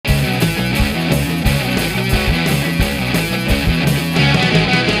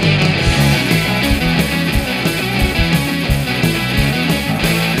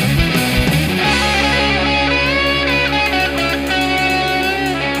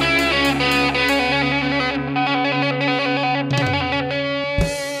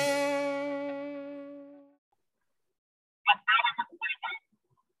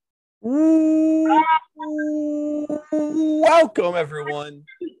Welcome, everyone.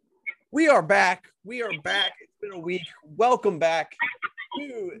 We are back. It's been a week. Welcome back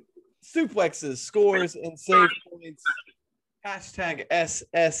to Suplexes, Scores, and Save Points. Hashtag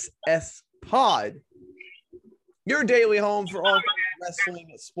SSS Pod. Your daily home for all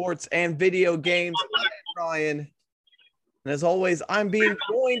wrestling, sports, and video games. I'm Ryan. And as always, I'm being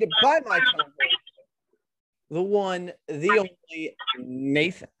joined by my co-host, the one, the only,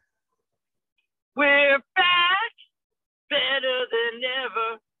 Nathan. We're back, better than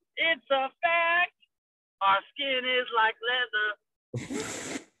ever. It's a fact. Our skin is like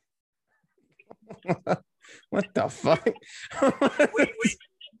leather. What the fuck?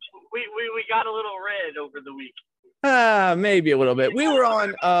 we got a little red over the week. Maybe a little bit. We were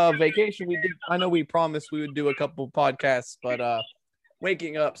on vacation. I know we promised we would do a couple podcasts, but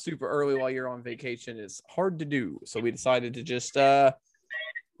waking up super early while you're on vacation is hard to do. So we decided to just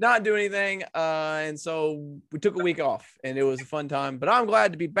not do anything. And so we took a week off, and it was a fun time. But I'm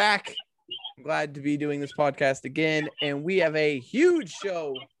glad to be back. I'm glad to be doing this podcast again. And we have a huge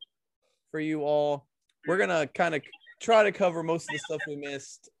show for you all. We're going to kind of try to cover most of the stuff we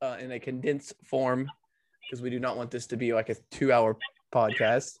missed in a condensed form, because we do not want this to be like a 2-hour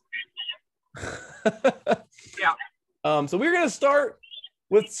podcast. Yeah. So we're going to start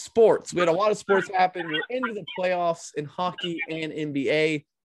with sports. We had a lot of sports happen. We're into the playoffs in hockey and NBA.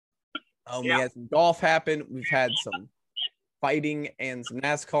 We had some golf happen. We've had some fighting and some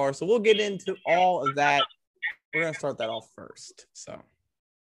NASCAR. So we'll get into all of that. We're going to start that off first. So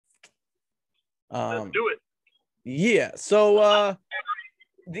Let's do it. Yeah. So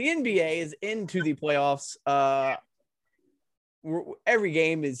the NBA is into the playoffs. Every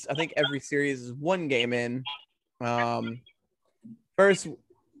game is, I think every series is one game in. First,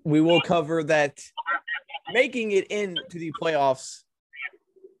 we will cover that making it into the playoffs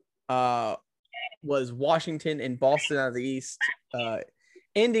was Washington and Boston out of the East.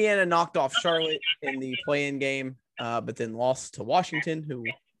 Indiana knocked off Charlotte in the play-in game, but then lost to Washington, who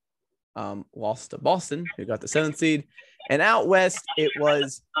lost to Boston, who got the 7th seed. And out west, it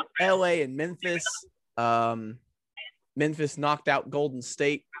was LA and Memphis. Memphis knocked out Golden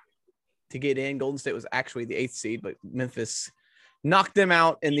State to get in. Golden State was actually the 8th seed, but Memphis knocked them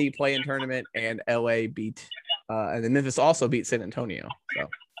out in the play-in tournament, and LA beat, and then Memphis also beat San Antonio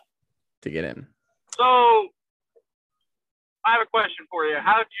to get in. So I have a question for you.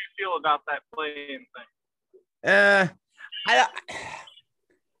 How did you feel about that play-in thing?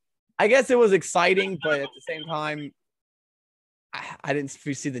 I guess it was exciting, but at the same time, I didn't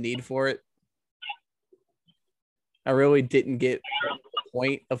see the need for it. I really didn't get the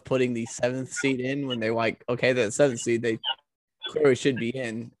point of putting the 7th seed in when they're like, okay, the 7th seed, they clearly should be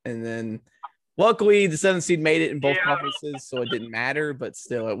in. And then luckily the 7th seed made it in both conferences, so it didn't matter, but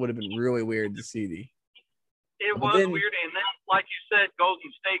still it would have been really weird to see It was weird. And then, like you said,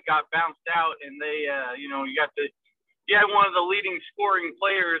 Golden State got bounced out, and they, you had one of the leading scoring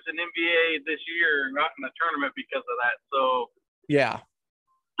players in NBA this year not in the tournament because of that. So, yeah.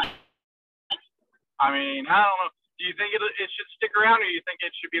 I mean, I don't know. Do you think it should stick around, or do you think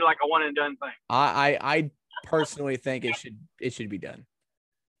it should be like a one and done thing? I personally think it should be done.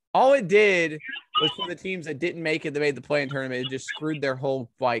 All it did was for the teams that didn't make it, that made the play-in tournament, it just screwed their whole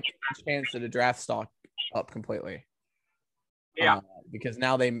chance at a draft stock up completely. Yeah. Because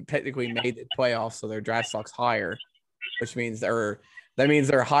now they technically made the playoffs, so their draft stock's higher, which means they're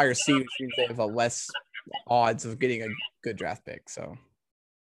a higher seed, which means they have a less odds of getting a good draft pick. So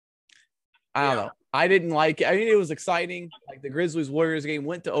I don't know. I didn't like it. I mean, it was exciting. Like the Grizzlies-Warriors game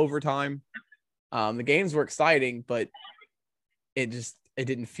went to overtime. The games were exciting, but it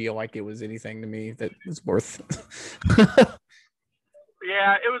didn't feel like it was anything to me that was worth.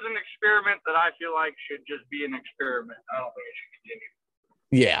 Yeah, it was an experiment that I feel like should just be an experiment. I don't think it should continue.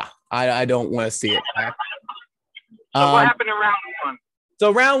 Yeah, I don't want to see it back. So what happened in round one?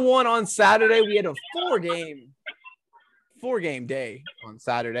 So round one on Saturday, we had a four-game day on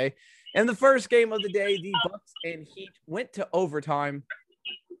Saturday. And the first game of the day, the Bucks and Heat went to overtime.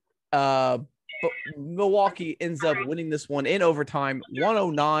 But Milwaukee ends up winning this one in overtime,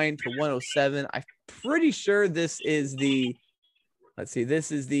 109-107. I'm pretty sure this is the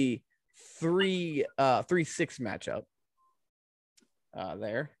 3-6 matchup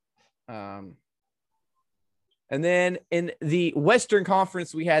there. And then in the Western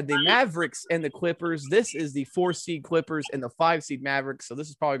Conference, we had the Mavericks and the Clippers. This is the 4-seed Clippers and the 5-seed Mavericks. So this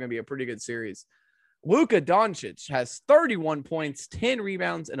is probably going to be a pretty good series. Luka Doncic has 31 points, 10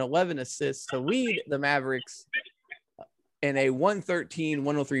 rebounds, and 11 assists to lead the Mavericks in a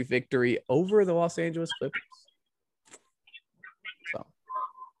 113-103 victory over the Los Angeles Clippers. So,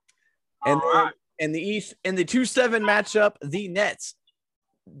 and then In the East, in the 2-7 matchup, the Nets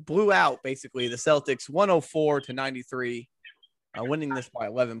blew out basically the Celtics 104-93, winning this by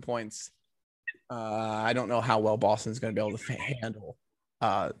 11 points. I don't know how well Boston's going to be able to handle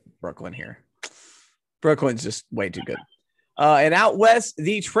Brooklyn here. Brooklyn's just way too good. And out west,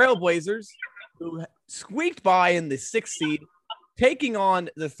 the Trailblazers, who squeaked by in the 6th seed, taking on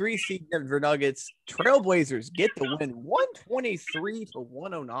the 3 seed Denver Nuggets. Trailblazers get the win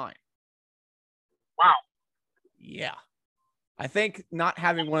 123-109. Wow. Yeah. I think not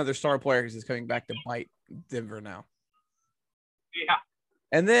having one of their star players is coming back to bite Denver now. Yeah.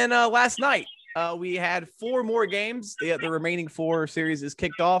 And then last night, we had 4 more games. The remaining 4 series is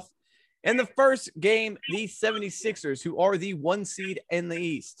kicked off. In the first game, the 76ers, who are the 1 seed in the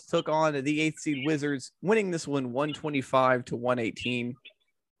East, took on the 8th seed Wizards, winning this one 125-118.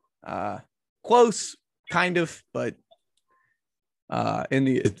 Close, kind of, but in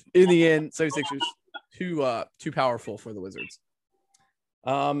the end, 76ers too powerful for the Wizards.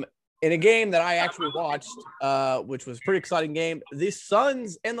 In a game that I actually watched, which was a pretty exciting game, the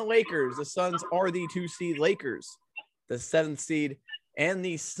Suns and the Lakers. The Suns are the 2 seed Lakers, the 7th seed. And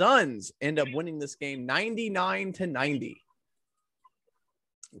the Suns end up winning this game 99-90,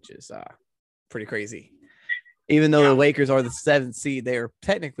 which is pretty crazy. Even though the Lakers are the 7th seed, they are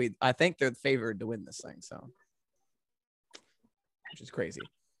technically, I think they're favored to win this thing. So, which is crazy.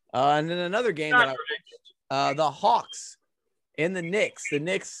 And then another game that I watched, the Hawks and the Knicks. The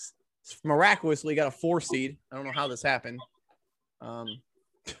Knicks miraculously got a 4 seed. I don't know how this happened.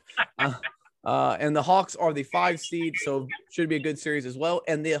 And the Hawks are the 5 seed, so should be a good series as well.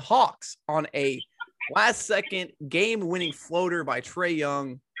 And the Hawks, on a last-second game-winning floater by Trae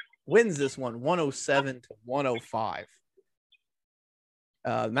Young, wins this one 107-105.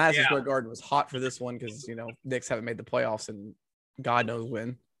 Madison Square Garden was hot for this one because, Knicks haven't made the playoffs and God knows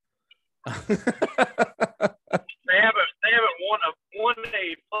when. They haven't won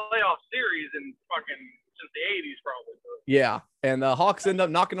a playoff series in fucking since the 80s probably. Yeah, and the Hawks end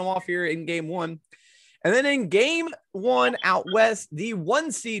up knocking them off here in game 1. And then in game 1 out west, the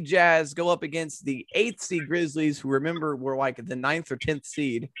 1 seed Jazz go up against the 8th seed Grizzlies, who remember were like the 9th or 10th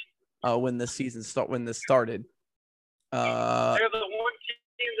seed when this started. They're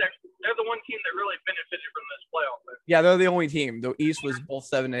the one team that really benefited from this playoff. Yeah, they're the only team. The East was both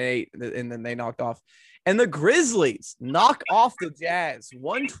 7 and 8, and then they knocked off. And the Grizzlies knock off the Jazz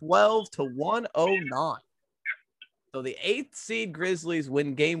 112-109. So the 8th seed Grizzlies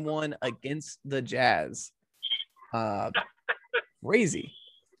win game 1 against the Jazz. Crazy.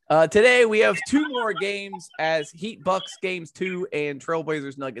 Today we have 2 more games as Heat Bucks games 2 and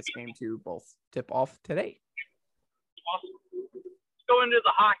Trailblazers Nuggets game 2 both tip off today. Awesome. Let's go into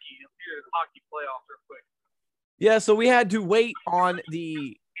the hockey. Here's the hockey playoffs real quick. Yeah, so we had to wait on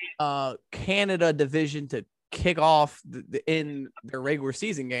the Canada division to kick off in their regular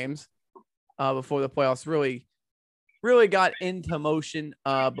season games before the playoffs really got into motion.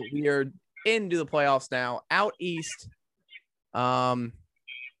 But we are into the playoffs now. Out east. Let's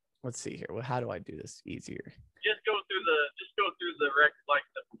see here. Well, how do I do this easier? Just go through the rec, like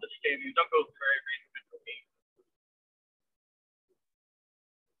the standings. Don't go through every individual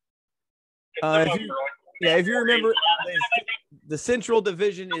game. If you remember, the Central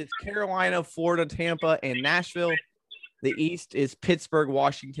Division is Carolina, Florida, Tampa, and Nashville. The East is Pittsburgh,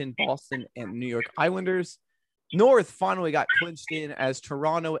 Washington, Boston, and New York Islanders. North finally got clinched in as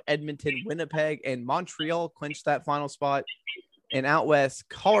Toronto, Edmonton, Winnipeg, and Montreal clinched that final spot. And out west,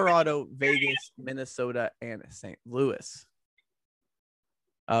 Colorado, Vegas, Minnesota, and St. Louis.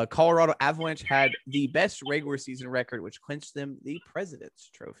 Colorado Avalanche had the best regular season record, which clinched them the President's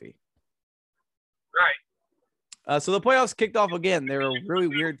Trophy. Right. So the playoffs kicked off again. They were really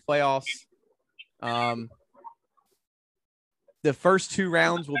weird playoffs. The first 2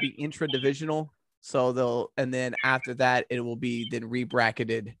 rounds will be intra-divisional. So and then after that, it will be then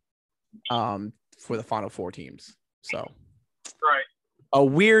re-bracketed for the final 4 teams. So right. A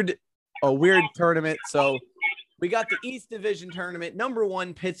weird tournament. So we got the East Division tournament. Number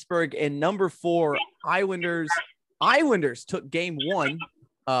 1, Pittsburgh, and number 4, Islanders. Islanders took game 1,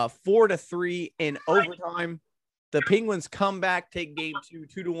 4-3 in overtime. The Penguins come back, take game 2,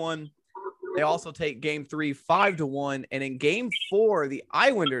 2-1. They also take game 3, 5-1. And in game 4, the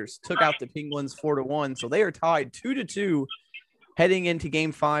Islanders took out the Penguins 4-1. So they are tied 2-2 heading into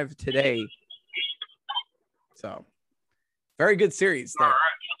game 5 today. So very good series there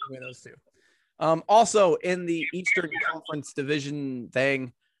between those 2. Also in the Eastern Conference Division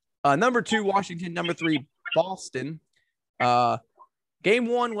thing, number 2, Washington, number 3, Boston. Game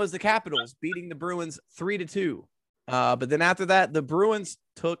 1 was the Capitals beating the Bruins 3-2. But then after that, the Bruins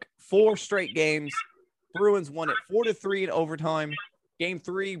took 4 straight games. Bruins won it 4-3 in overtime. Game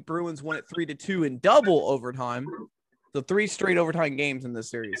 3, Bruins won it 3-2 in double overtime. So 3 straight overtime games in this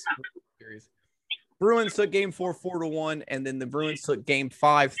series. Bruins took game 4, 4-1, and then the Bruins took game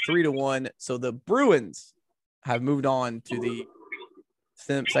 5, 3-1. So the Bruins have moved on to the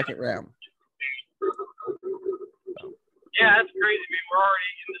second round. Yeah, that's crazy. I mean, we're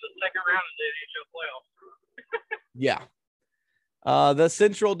already into the second round of the NHL playoffs. Yeah. The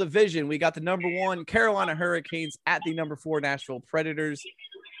Central Division, we got the number 1 Carolina Hurricanes at the number 4 Nashville Predators.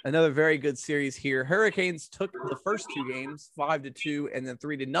 Another very good series here. Hurricanes took the first 2 games, 5-2, and then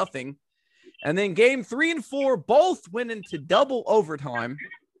 3-0. And then game 3 and 4 both went into double overtime.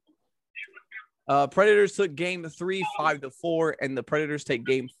 Predators took game 3, 5-4, and the Predators take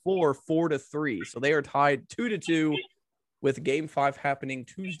game 4, 4-3. So they are tied 2-2 with game 5 happening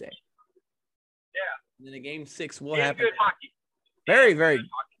Tuesday. Yeah. And then a game 6 will happen. Good hockey. Very, very,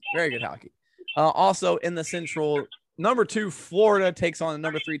 very good hockey. Also in the Central, number 2 Florida takes on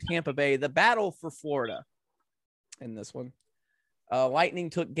number 3 Tampa Bay. The battle for Florida in this one. Lightning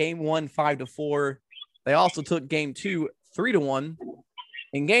took game 1, 5-4. They also took game 2, 3-1.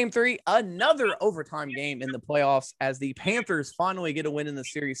 In game 3, another overtime game in the playoffs as the Panthers finally get a win in the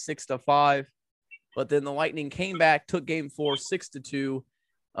series 6-5. But then the Lightning came back, took game 4, 6-2.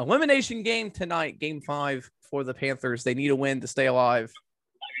 Elimination game tonight, game 5 for the Panthers. They need a win to stay alive.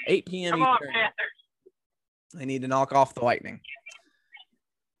 8 p.m. Come on, Eastern. Panthers. They need to knock off the Lightning.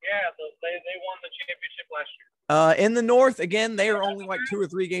 Yeah, they won the championship last year. In the North, again, they are only like 2 or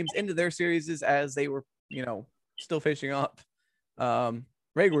 3 games into their series as they were, still finishing up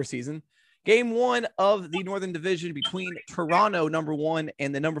regular season. Game 1 of the Northern Division between Toronto, number 1,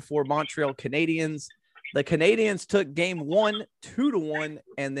 and the number 4 Montreal Canadiens. The Canadiens took game 1, 2-1,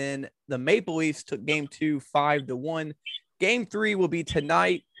 and then the Maple Leafs took game 2, 5-1. Game 3 will be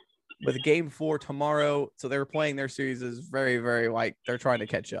tonight with game 4 tomorrow. So they're playing their series is very, very they're trying to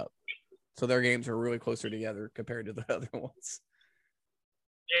catch up. So their games are really closer together compared to the other ones.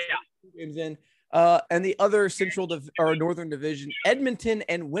 Yeah. Games in. And the other Northern Division, Edmonton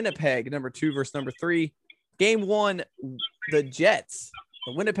and Winnipeg, number 2 versus number 3. Game 1, the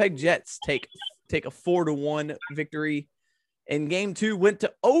Winnipeg Jets take a 4-1 victory. And game 2 went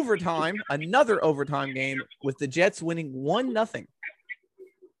to overtime, another overtime game with the Jets winning 1-0.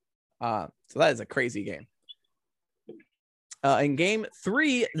 So that is a crazy game. In game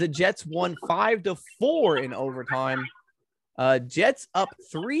 3, the Jets won 5-4 in overtime. Jets up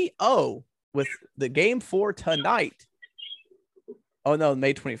 3-0 with the game 4 tonight. Oh no,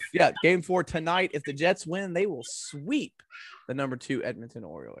 May 20th. Yeah, game 4 tonight. If the Jets win, they will sweep the number 2 Edmonton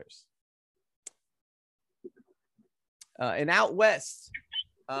Oilers. And out west,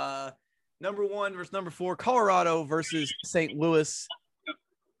 number 1 versus number 4, Colorado versus St. Louis.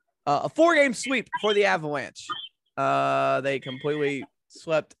 A 4-game sweep for the Avalanche. They completely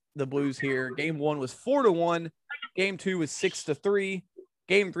swept the Blues here. Game 1 was 4-1. Game 2 was 6-3.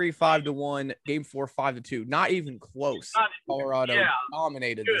 Game 3, 5-1. Game 4, 5-2. Not even close. Colorado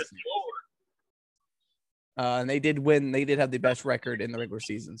dominated this year. And they did win. They did have the best record in the regular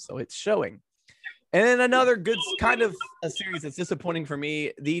season, so it's showing. And then another good kind of a series that's disappointing for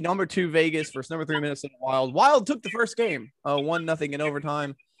me. The number 2 Vegas versus number 3 Minnesota Wild. Wild took the first game, 1-0 in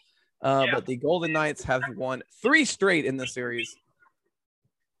overtime. But the Golden Knights have won 3 straight in this series.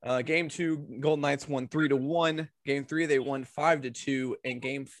 Game 2, Golden Knights won 3-1. Game 3, they won 5-2. And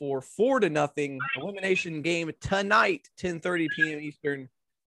game 4, 4-0. Elimination game tonight, 10:30 p.m. Eastern.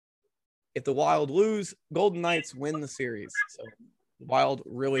 If the Wild lose, Golden Knights win the series. So the Wild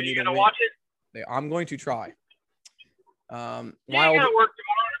really need to win. Watch it? I'm going to try. Wild gotta work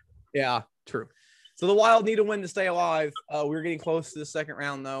tomorrow. Yeah, true. So the Wild need to win to stay alive. We're getting close to the second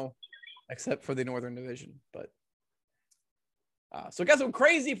round, though, except for the Northern Division. But so we got some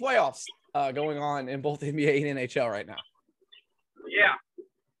crazy playoffs going on in both NBA and NHL right now. Yeah.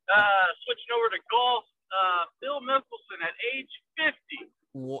 Switching over to golf, Phil Mickelson at age 50.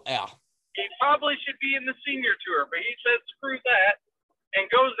 Well, yeah. He probably should be in the senior tour, but he said screw that and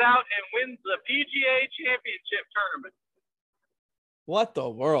goes out and wins the PGA Championship tournament. What the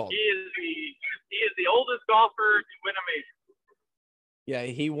world? He is the oldest golfer to win a major. Yeah,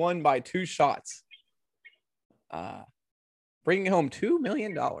 he won by 2 shots, bringing home $2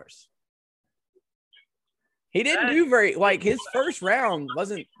 million. He didn't do very his first round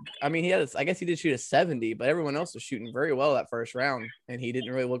wasn't. I mean, I guess he did shoot a 70, but everyone else was shooting very well that first round, and he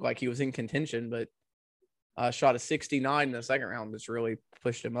didn't really look like he was in contention. But shot a 69 in the second round, which really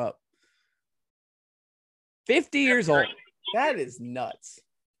pushed him up. 50 years old. That is nuts.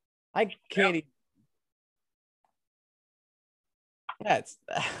 I can't even. That's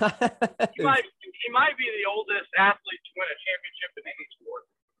he might be the oldest athlete to win a championship in any sport.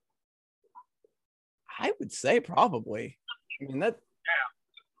 I would say probably. I mean that's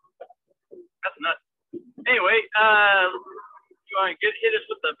nuts. Anyway, you want to hit us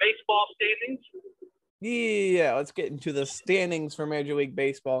with the baseball standings? Yeah, let's get into the standings for Major League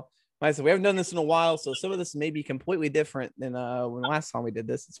Baseball. Like I said, we haven't done this in a while, so some of this may be completely different than when last time we did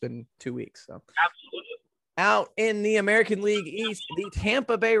this. It's been 2 weeks. So absolutely. Out in the American League East, the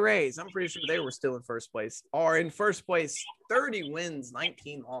Tampa Bay Rays, I'm pretty sure they were still in first place, are in first place, 30 wins,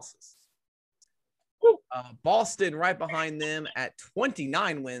 19 losses. Boston right behind them at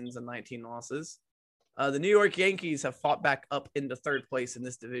 29 wins and 19 losses. The New York Yankees have fought back up into third place in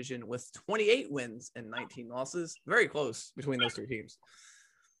this division with 28 wins and 19 losses. Very close between those two teams.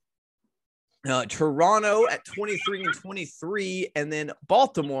 Toronto at 23 and 23, and then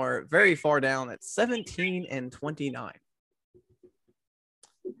Baltimore very far down at 17 and 29.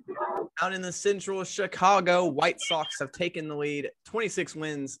 Out in the Central, Chicago White Sox have taken the lead, 26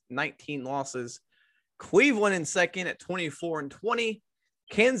 wins, 19 losses. Cleveland in second at 24 and 20.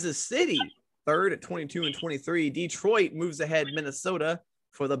 Kansas City third at 22 and 23. Detroit moves ahead Minnesota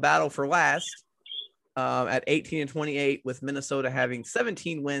for the battle for last at 18 and 28, with Minnesota having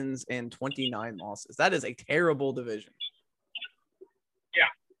 17 wins and 29 losses. That is a terrible division. Yeah.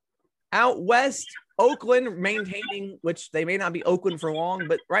 Out west, Oakland maintaining, which they may not be Oakland for long,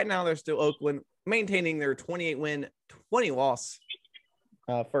 but right now they're still Oakland, maintaining their 28 win, 20 loss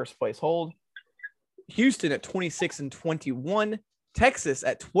first place hold. Houston at 26 and 21. Texas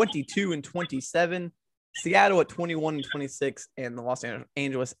at 22 and 27, Seattle at 21 and 26, and the Los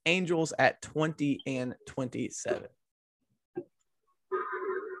Angeles Angels at 20 and 27.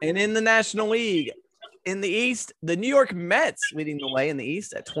 And in the National League, in the East, the New York Mets leading the way in the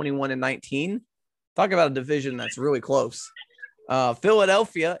East at 21 and 19. Talk about a division that's really close.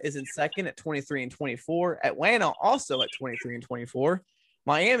 Philadelphia is in second at 23 and 24. Atlanta also at 23 and 24.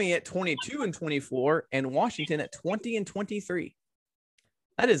 Miami at 22 and 24, and Washington at 20 and 23.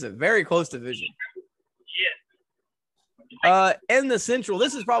 That is a very close division. Yeah. And the Central,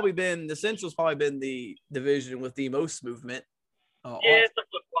 Central's probably been the division with the most movement. It's a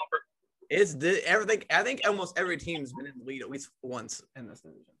flip-flopper. It's everything. I think almost every team's been in the lead at least once in this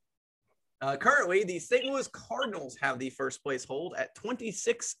division. Currently, the St. Louis Cardinals have the first place hold at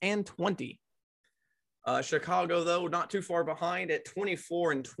 26 and 20. Chicago, though, not too far behind at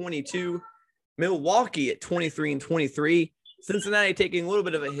 24 and 22. Milwaukee at 23 and 23. Cincinnati taking a little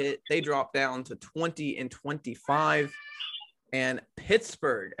bit of a hit. They drop down to 20 and 25. And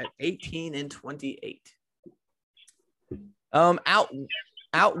Pittsburgh at 18 and 28. Out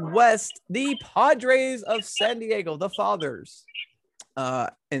west, the Padres of San Diego, the Fathers,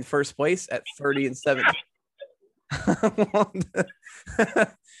 in first place at 30 and 17.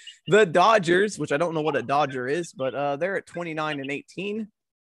 The Dodgers, which I don't know what a Dodger is, but they're at 29 and 18.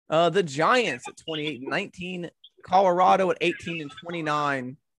 The Giants at 28 and 19. Colorado at 18 and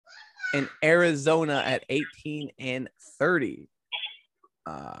 29. And Arizona at 18 and 30.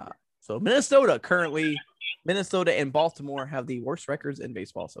 So Minnesota and Baltimore have the worst records in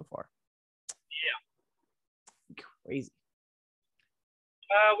baseball so far. Yeah. Crazy.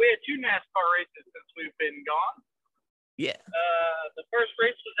 We had 2 NASCAR races since we've been gone. Yeah. The first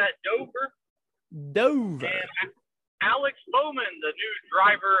race was at Dover. And Alex Bowman, the new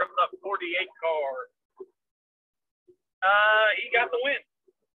driver of the 48 car, he got the win.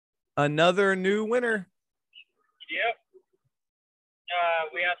 Another new winner. Yep.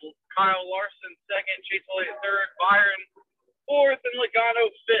 We had Kyle Larson second, Chase Elliott third, Byron fourth, and Logano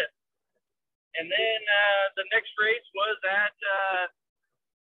fifth. And then the next race was at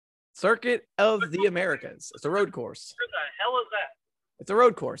Circuit of the Americas. It's a road course. Where the hell is that? It's a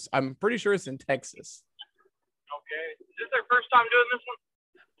road course. I'm pretty sure it's in Texas. Okay. Is this their first time doing this one?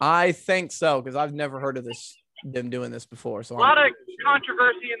 I think so, because I've never heard of them doing this before. So a lot of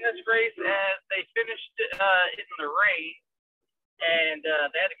controversy in this race as they finished in the rain, and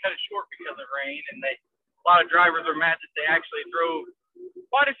they had to cut it short because of rain. And a lot of drivers are mad that they actually drove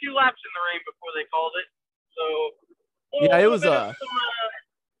quite a few laps in the rain before they called it. So yeah,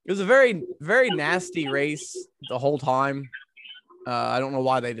 it was a very, very nasty race the whole time. I don't know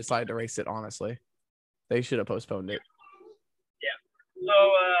why they decided to race it, honestly. They should have postponed it. Yeah. So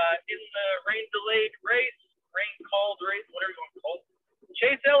in the rain-delayed race, rain-called race, whatever you want to call it,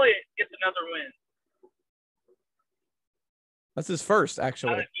 Chase Elliott gets another win. That's his first,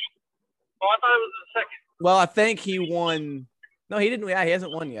 actually. I thought it was the second. Well, I think he won. No, he didn't. Yeah, he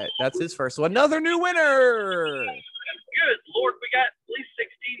hasn't won yet. That's his first. So another new winner. Good Lord, we got at least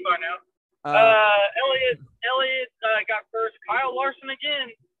 16 by now. Elliott got first. Kyle Larson again,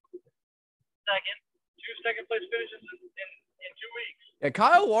 second. 2 second-place finishes in 2 weeks. Yeah,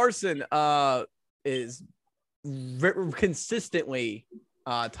 Kyle Larson is consistently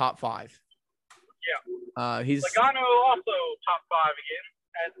top 5. Yeah. He's Logano also top 5 again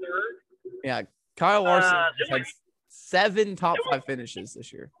at third. Yeah, Kyle Larson has had 7 top 5 finishes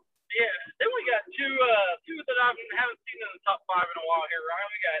this year. Yeah, then we got two that I haven't seen in the top 5 in a while here, Ryan.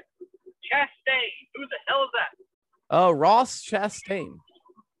 We got Chastain. Who the hell is that? Ross Chastain,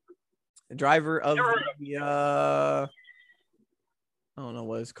 the driver of the I don't know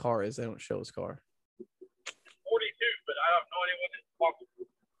what his car is. They don't show his car. 42, but I have no idea what it's called.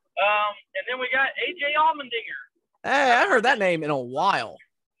 And then we got AJ Allmendinger. Hey, I heard that name in a while.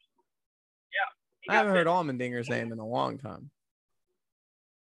 Yeah. I haven't heard Allmendinger's name in a long time.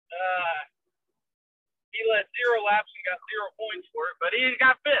 He led 0 laps and got 0 points for it, but he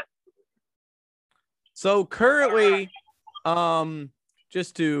got 5th. So currently,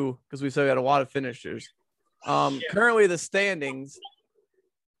 because we still got a lot of finishers. Currently the standings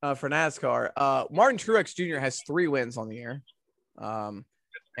for NASCAR. Martin Truex Jr. has 3 wins on the year. And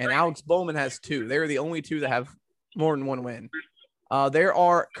Alex Bowman has 2. They're the only 2 that have more than 1 win. There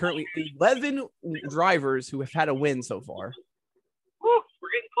are currently 11 drivers who have had a win so far. Woo, we're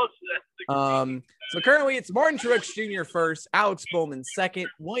getting close to that. So currently it's Martin Truex Jr. first, Alex Bowman second,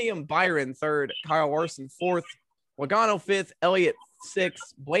 William Byron third, Kyle Larson fourth, Logano fifth, Elliott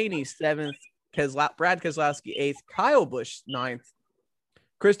sixth, Blaney seventh, Brad Keselowski eighth, Kyle Busch ninth,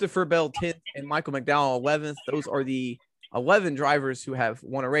 Christopher Bell 10th, and Michael McDowell 11th. Those are the 11 drivers who have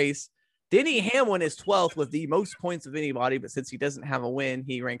won a race. Denny Hamlin is 12th with the most points of anybody, but since he doesn't have a win,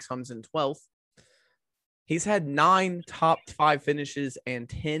 he ranks Hums in 12th. He's had 9 top 5 finishes and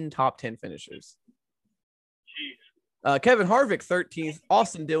 10 top 10 finishes. Kevin Harvick 13th,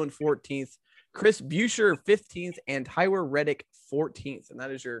 Austin Dillon 14th, Chris Buescher 15th, and Tyler Reddick 14th. And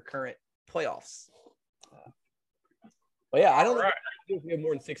that is your current playoffs. But yeah, I don't know if we have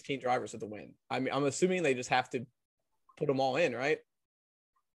more than 16 drivers at the win. I mean, I'm assuming they just have to put them all in, right?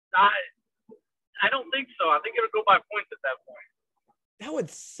 I don't think so. I think it'll go by points at that point. That would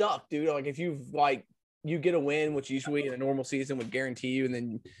suck, dude. Like if you get a win, which usually in a normal season would guarantee you, and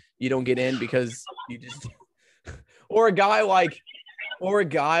then you don't get in because you just or a guy like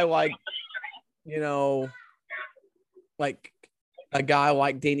like a guy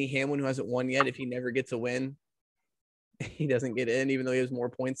like Denny Hamlin who hasn't won yet. If he never gets a win, he doesn't get in, even though he has more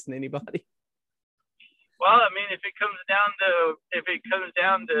points than anybody. Well, I mean, if it comes down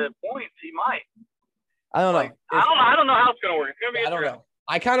to points, he might. I don't know. I don't know how it's gonna work. It's gonna be. I don't know.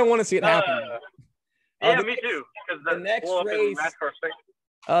 I kind of want to see it happen. Yeah, me too. Because the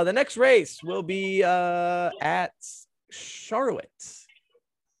next race will be at Charlotte.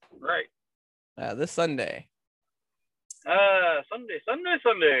 Right. This Sunday.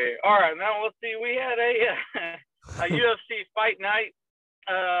 Sunday. All right, now let's see. We had a UFC fight night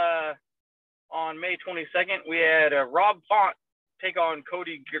on May 22nd. We had Rob Font take on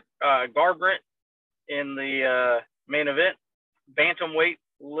Cody Garbrandt in the main event, bantamweight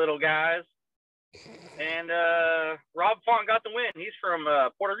little guys. And Rob Font got the win. He's from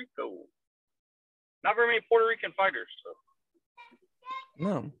Puerto Rico. Not very many Puerto Rican fighters. So.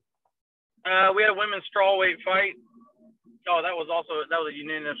 No. We had a women's strawweight fight. Oh, that was a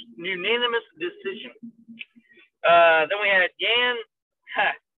unanimous decision. Then we had Yan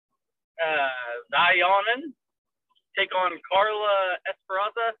Xiaonan take on Carla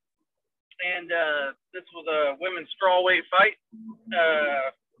Esparza, and this was a women's strawweight fight.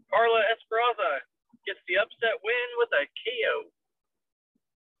 Carla Esparza gets the upset win with a KO.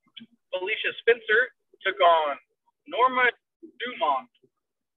 Felicia Spencer took on Norma Dumont.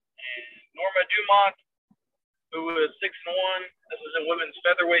 And Norma Dumont, who was 6-1, this is a women's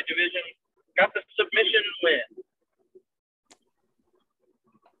featherweight division, got the submission win.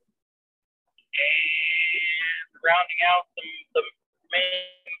 And rounding out the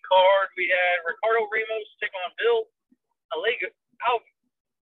main card, we had Ricardo Ramos take on Bill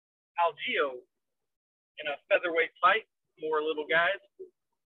Algeo in a featherweight fight. More little guys.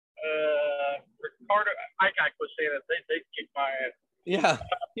 Ricardo, I quit saying that. They kicked my ass. Yeah,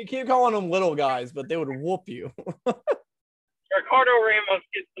 you keep calling them little guys, but they would whoop you. Ricardo Ramos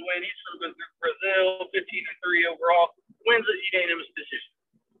gets the win. He's from Brazil, 15-3 overall. Wins a unanimous decision.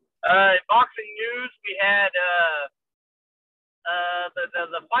 Boxing news, we had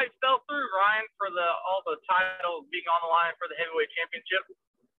the fight fell through, Ryan, for all the titles being on the line for the heavyweight championship.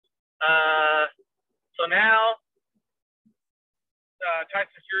 So now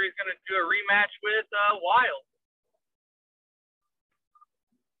Tyson Fury is going to do a rematch with Wilde.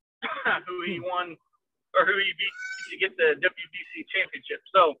 who he won or who he beat to get the WBC championship.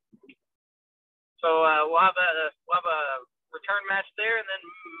 So we'll have a return match there, and then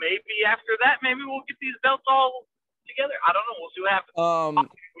maybe after that, maybe we'll get these belts all together. I don't know. We'll see what happens.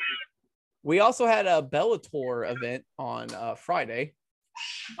 We also had a Bellator event on Friday.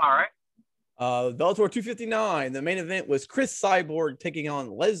 All right. Bellator 259. The main event was Chris Cyborg taking on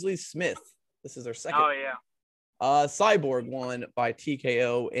Leslie Smith. This is their second. Oh, yeah. Cyborg won by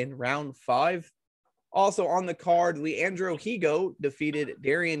TKO in round 5. Also on the card, Leandro Higo defeated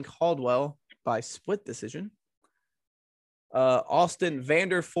Darian Caldwell by split decision. Austin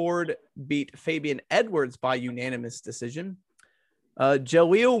Vanderford beat Fabian Edwards by unanimous decision.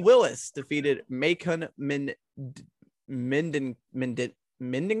 Jaleel Willis defeated Macon Mendinka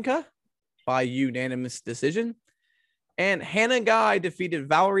by unanimous decision. And Hannah Guy defeated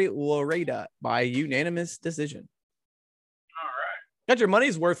Valerie Loreda by unanimous decision. All right. Got your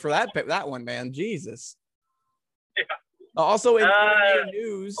money's worth for that one, man. Jesus. Yeah. Also in MMA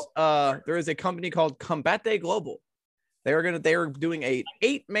news, there is a company called Combate Global. They're doing a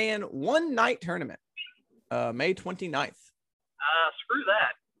 8-man 1-night tournament, May 29th. Screw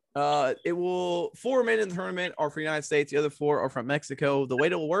that. It will 4 men in the tournament are from the United States. The other 4 are from Mexico. The way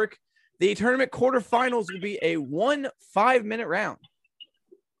it will work, the tournament quarterfinals will be a 1 5-minute round.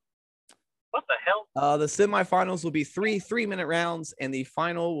 What the hell? The semifinals will be 3 3-minute rounds, and the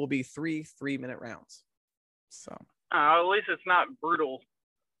final will be 3 3-minute rounds. So at least it's not brutal.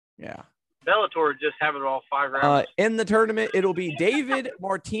 Yeah. Bellator just have it all 5 rounds. In the tournament, it'll be David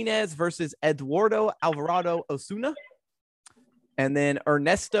Martinez versus Eduardo Alvarado Osuna. And then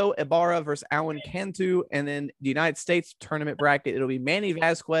Ernesto Ibarra versus Alan Cantu. And then the United States tournament bracket, it'll be Manny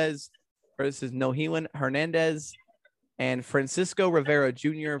Vasquez versus Nohelan Hernandez. And Francisco Rivera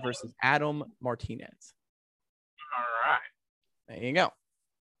Jr. versus Adam Martinez. All right. There you go.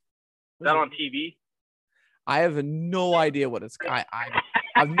 Is that on TV? I have no idea what it's.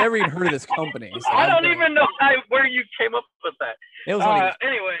 I've never even heard of this company. So I don't even know where you came up with that. It was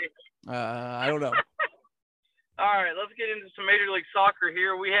anyway. I don't know. All right, let's get into some Major League Soccer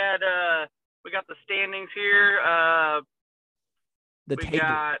here. We got the standings here. The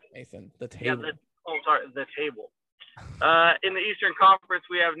table, Nathan. The table. Yeah, the table. In the Eastern Conference,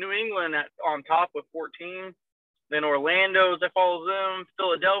 we have New England on top with 14. Then Orlando that follows them.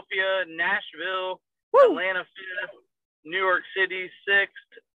 Philadelphia, Nashville, Atlanta 5th, New York City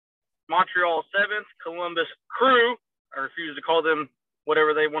 6th, Montreal 7th, Columbus Crew. I refuse to call them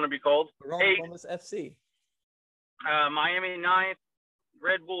whatever they want to be called. Columbus FC. Miami 9th,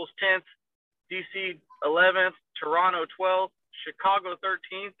 Red Bulls 10th, DC 11th, Toronto 12th, Chicago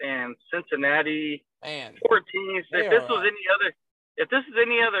 13th, and Cincinnati 14th. If this is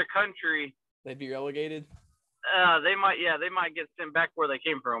any other country, they'd be relegated. They might get sent back where they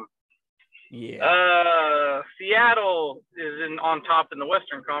came from. Yeah. Seattle is on top in the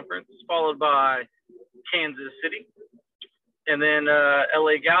Western Conference, followed by Kansas City, and then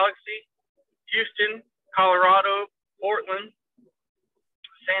LA Galaxy, Houston, Colorado, Portland,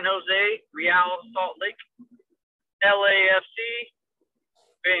 San Jose, Real Salt Lake, LAFC,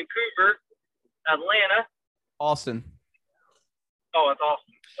 Vancouver, Atlanta, Austin. Oh, it's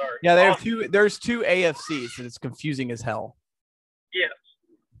Austin. Sorry. Yeah, there's two AFCs, and it's confusing as hell. Yes.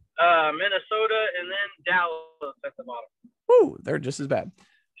 Minnesota, and then Dallas at the bottom. Woo, they're just as bad.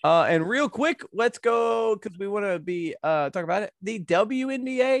 And real quick, let's go because we want to be talk about it. The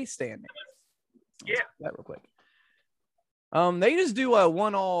WNBA standings. Yeah. That real quick. They just do a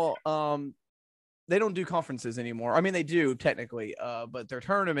 1-all. They don't do conferences anymore. I mean, they do technically, but their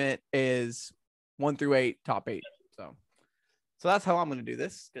tournament is 1 through 8, top 8. So that's how I'm going to do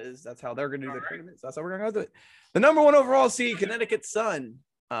this because that's how they're going to do their tournament. So that's how we're going to go do it. The number 1 overall seed, Connecticut Sun,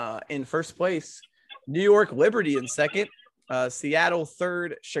 in first place. New York Liberty in second. Seattle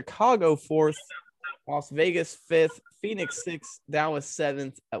 3rd. Chicago 4th. Las Vegas 5th. Phoenix 6th. Dallas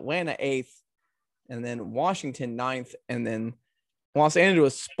 7th. Atlanta 8th. And then Washington 9th. And then Los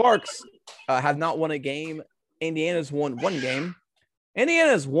Angeles Sparks have not won a game. Indiana's won 1 game.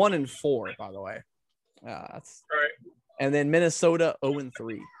 Indiana's 1-4, by the way. That's right. And then Minnesota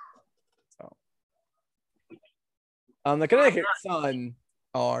 0-3. So, the Connecticut Sun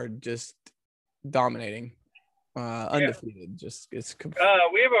are just dominating, undefeated. Just it's.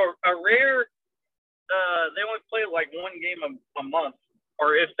 We have a rare. They only play like 1 game a month,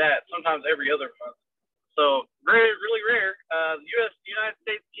 or if that. Sometimes every other month. So really rare. The United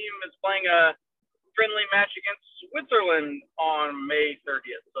States team is playing a friendly match against Switzerland on May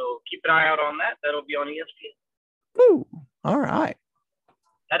 30th. So keep an eye out on that. That'll be on ESPN. Woo! All right.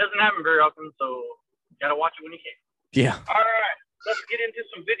 That doesn't happen very often, so you gotta watch it when you can. Yeah. All right. let's get into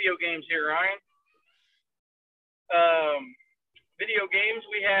some video games here, Ryan. Video games.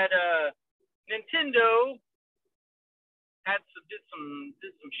 We had Nintendo did some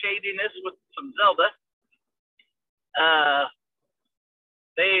shadiness with some Zelda.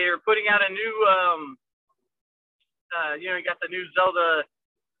 They are putting out a new you got the new Zelda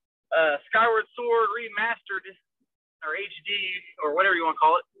Skyward Sword remastered or HD or whatever you want to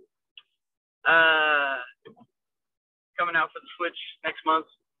call it. Coming out for the Switch next month.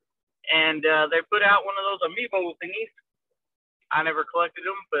 And they put out one of those amiibo thingies. I never collected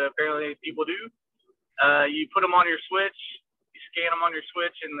them, but apparently people do. You put them on your Switch, you scan them on your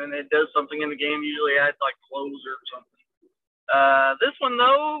Switch, and then it does something in the game. Usually adds like clothes or something. This one,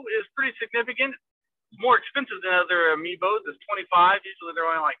 though, is pretty significant. It's more expensive than other amiibos. It's $25. Usually they're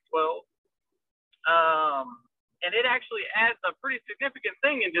only like $12. And it actually adds a pretty significant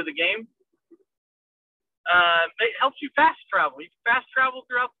thing into the game. It helps you fast travel. You can fast travel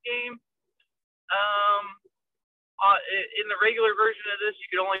throughout the game. In the regular version of this, you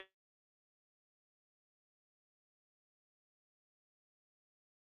could only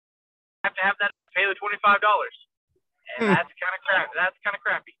have to have that to pay the $25, and that's kind of crap. That's kind of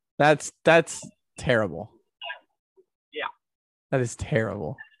crappy. That's terrible. Yeah, that is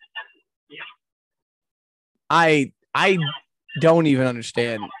terrible. Yeah, I don't even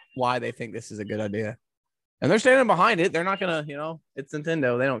understand why they think this is a good idea. And they're standing behind it. They're not gonna, it's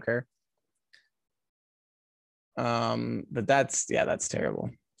Nintendo. They don't care. But that's terrible.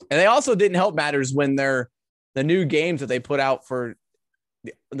 And they also didn't help matters when the new games that they put out for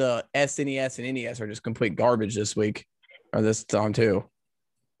the SNES and NES are just complete garbage this week or this time too.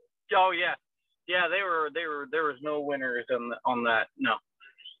 Oh yeah, there was no winners on that. No.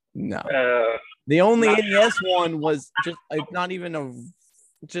 The only NES one was just not even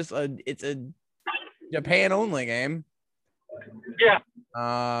it's a Japan only game. Yeah.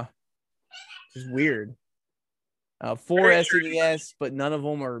 Just weird. 4 SNES, but none of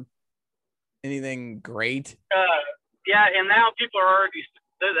them are anything great. Yeah, and now people are already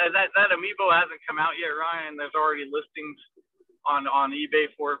that amiibo hasn't come out yet, Ryan. There's already listings on eBay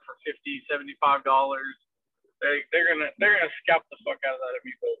for it for $50-$75. They're gonna scalp the fuck out of that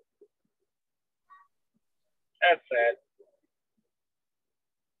amiibo. That's sad.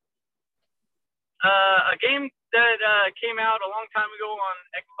 A game that came out a long time ago on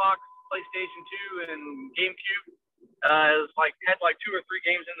Xbox, PlayStation 2, and GameCube had 2 or 3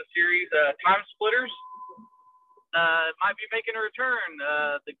 games in the series. Time Splitters might be making a return.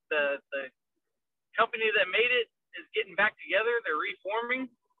 The company that made it is getting back together. They're reforming.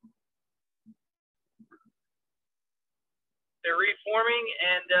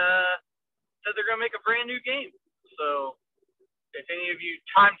 And said they're gonna make a brand new game. So if any of you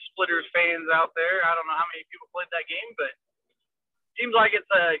Time Splitters fans out there, I don't know how many people played that game, but it seems like it's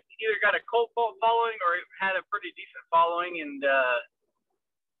either got a cult following or it had a pretty decent following, and a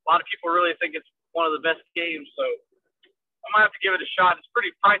lot of people really think it's one of the best games. So I might have to give it a shot. It's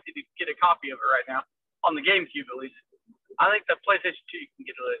pretty pricey to get a copy of it right now, on the GameCube at least. I think the PlayStation 2 you can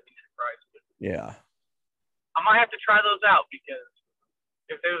get it at a decent price. But yeah. I might have to try those out because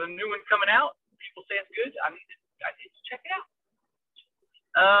if there's a new one coming out, people say it's good. I need to check it out.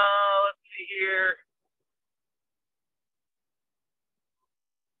 Let's see here.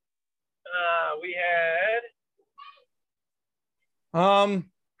 We had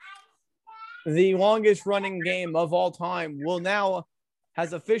the longest running game of all time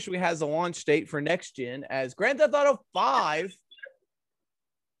officially has a launch date for next gen, as Grand Theft Auto 5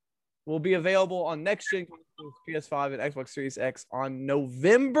 will be available on next gen PS5 and Xbox Series X on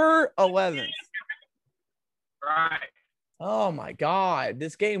November 11th. Right. Oh my God,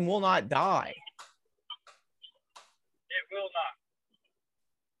 this game will not die. It will not.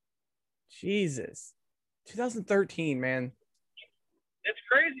 Jesus. 2013, man. It's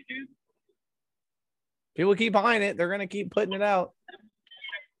crazy, dude. People keep buying it. They're going to keep putting it out.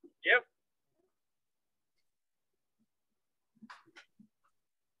 Yep.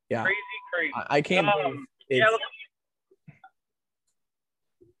 Yeah. Crazy. I can't believe it. Yeah,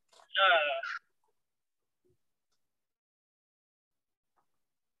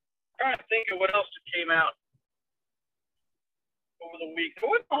 trying to think of what else came out over the week. There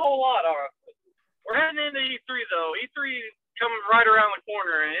wasn't a whole lot, honestly. We're heading into E3, though. E3 is coming right around the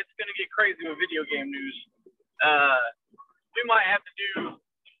corner, and it's going to get crazy with video game news. We might have to do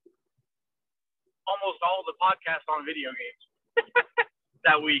almost all the podcasts on video games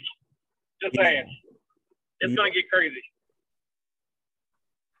that week. Just saying. It's going to get crazy.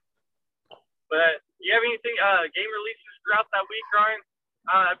 But you have anything, game releases throughout that week, Ryan?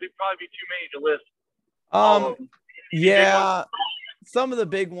 It'd probably be too many to list. Yeah. some of the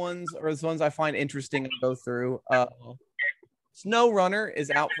big ones are the ones I find interesting and go through. Snow Runner is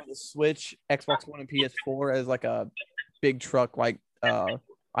out for the Switch, Xbox One, and PS4 as like a big truck, like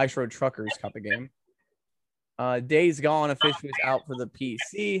Ice Road Truckers type of game. Days Gone officially is out for the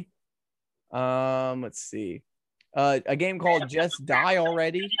PC. Let's see. A game called Just Die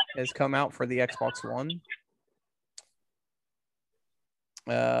Already has come out for the Xbox One.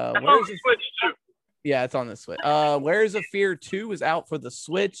 Where's the Switch too? Yeah, it's on the Switch. Layers of Fear 2 is out for the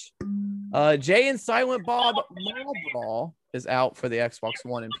Switch. Jay and Silent Bob Mall Brawl is out for the Xbox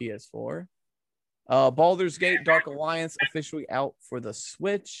One and PS4. Baldur's Gate Dark Alliance officially out for the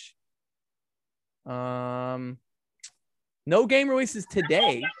Switch. No game releases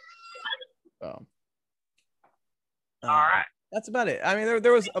today. So, all right. That's about it. I mean,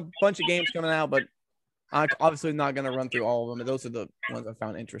 there was a bunch of games coming out, but I'm obviously not going to run through all of them. Those are the ones I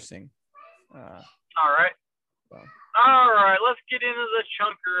found interesting. All right. So. All right. Let's get into the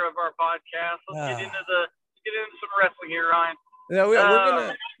chunker of our podcast. Let's get into some wrestling here, Ryan. No,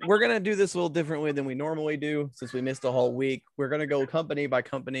 we're gonna do this a little differently than we normally do since we missed a whole week. We're gonna go company by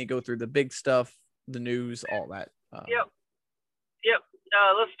company, go through the big stuff, the news, all that. Yep.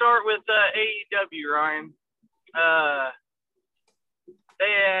 Let's start with AEW, Ryan.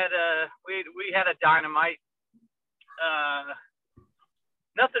 They had we had a Dynamite.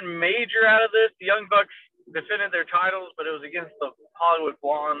 Nothing major out of this. The Young Bucks defended their titles, but it was against the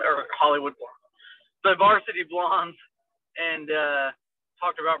the Varsity Blondes, and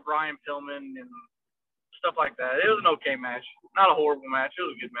talked about Brian Pillman and stuff like that. It was an okay match, not a horrible match. It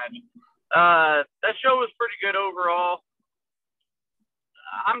was a good match. That show was pretty good overall.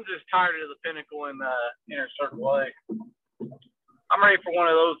 I'm just tired of the Pinnacle and the Inner Circle A. I'm ready for one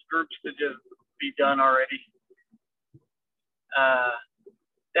of those groups to just be done already.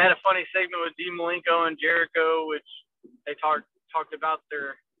 They had a funny segment with Dean Malenko and Jericho, which they talked about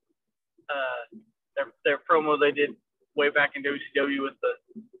their promo they did way back in WCW with the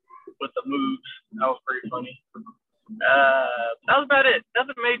moves. That was pretty funny. That was about it.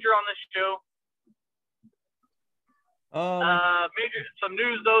 Nothing major on this show. Some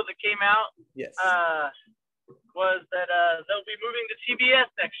news though that came out. Yes. Was that they'll be moving to TBS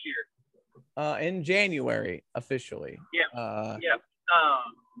next year. In January officially. Yeah.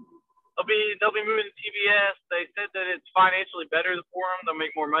 They'll be moving to TBS. They said that it's financially better for them. They'll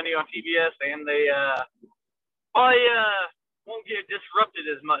make more money on TBS, and they probably won't get disrupted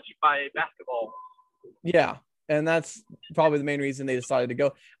as much by basketball. Yeah, and that's probably the main reason they decided to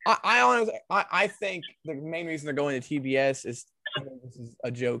go. I think the main reason they're going to TBS is, this is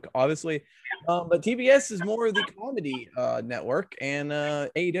a joke, obviously, but TBS is more of the comedy network, and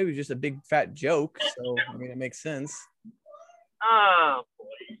AEW is just a big fat joke. So I mean, it makes sense. Oh boy.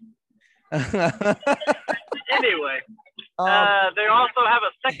 Anyway, they also have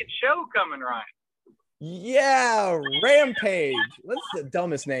a second show coming, Ryan. Yeah, Rampage. What's the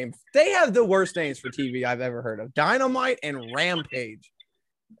dumbest name? They have the worst names for TV I've ever heard of. Dynamite and Rampage.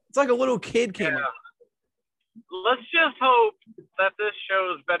 It's like a little kid came up. Let's just hope that this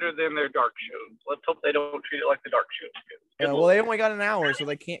show is better than their dark shows. Let's hope they don't treat it like the dark shows. Well, they only got an hour, so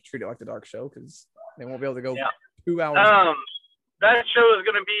they can't treat it like the dark show because they won't be able to go 2 hours. That show is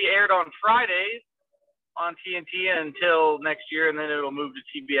going to be aired on Fridays on TNT until next year, and then it'll move to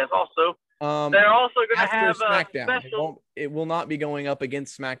TBS also. They're also going to have SmackDown. Special... It will not be going up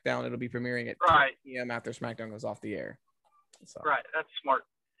against SmackDown. It'll be premiering at 10 p.m. after SmackDown goes off the air. So. Right, that's smart.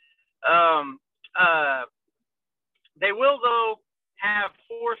 They will, though, have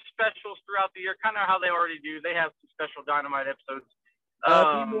 4 specials throughout the year, kind of how they already do. They have some special Dynamite episodes.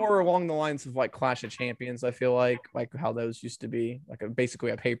 More along the lines of like Clash of Champions, I feel like how those used to be, like basically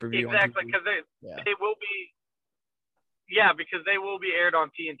a pay-per-view. Exactly, because they will be, because they will be aired on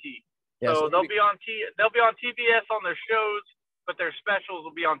TNT. Yeah, so they'll be on TBS on their shows, but their specials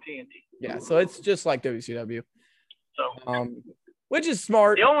will be on TNT. Yeah, so it's just like WCW. So, which is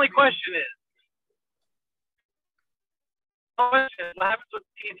smart. The only question is, what happens with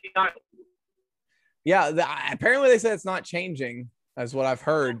TNT title? Yeah, apparently they said it's not changing. That's what I've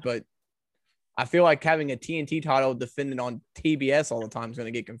heard, but I feel like having a TNT title defended on TBS all the time is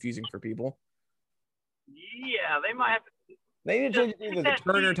going to get confusing for people. Yeah, they might have to. They need to change either the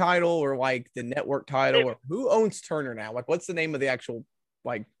Turner title or like the network title. Or who owns Turner now? Like, what's the name of the actual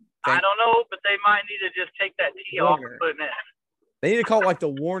thing? I don't know, but they might need to just take that T off and put it in. They need to call it like the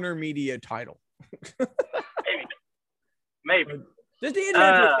Warner Media title. Maybe. Just the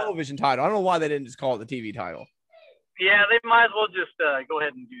individual television title. I don't know why they didn't just call it the TV title. Yeah, they might as well just go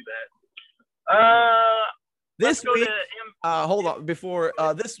ahead and do that. This week, hold on. Before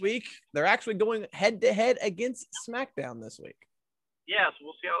this week, they're actually going head-to-head against SmackDown this week. Yeah, so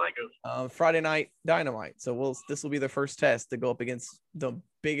we'll see how that goes. Friday Night Dynamite. So this will be the first test to go up against the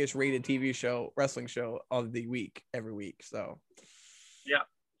biggest rated TV show, wrestling show of the week every week. So yeah.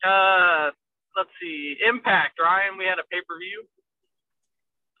 Let's see. Impact, Ryan. We had a pay-per-view.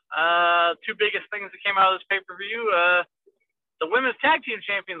 Two biggest things that came out of this pay-per-view. The women's tag team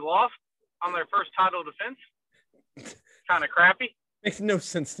champions lost on their first title defense. Kind of crappy. Makes no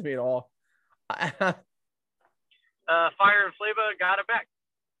sense to me at all. Fire and Flava got it back.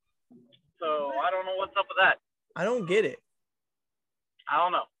 So I don't know what's up with that. I don't get it. I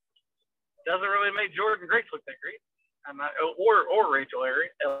don't know. Doesn't really make Jordan Grace look that great. I'm not, or Rachel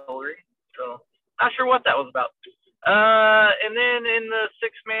Ellery. So not sure what that was about. And then in the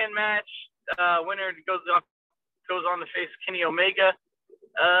 6-man match, winner goes on to face Kenny Omega.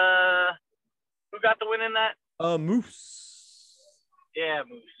 Who got the win in that? Moose. Yeah,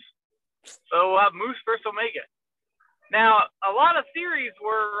 Moose. So Moose versus Omega. Now, a lot of theories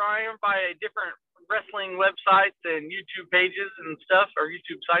were run by different wrestling websites and YouTube pages and stuff, or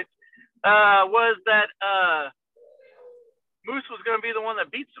YouTube sites, was that Moose was going to be the one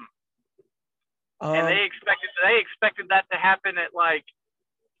that beats him. And they expected that to happen at, like,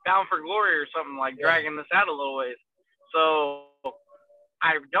 Bound for Glory or something, like dragging this out a little ways. So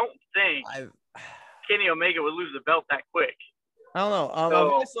I don't think Kenny Omega would lose the belt that quick. I don't know.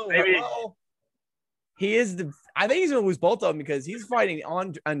 I think he's gonna lose both of them because he's fighting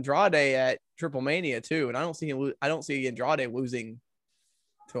on Andrade at Triple Mania too, and I don't see Andrade losing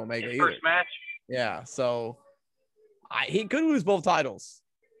to Omega either. First match. Yeah, so he could lose both titles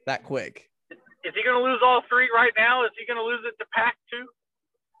that quick. Is he gonna lose all three right now? Is he gonna lose it to Pac too?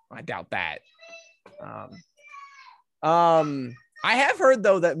 I doubt that. I have heard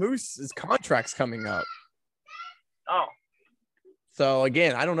though that Moose's contract's coming up. Oh. So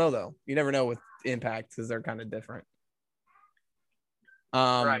again, I don't know though. You never know with Impact because they're kind of different.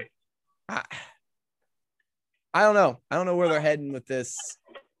 Right. I don't know. I don't know where they're heading with this.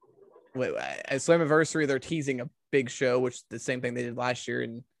 At Slammiversary, they're teasing a big show, which is the same thing they did last year,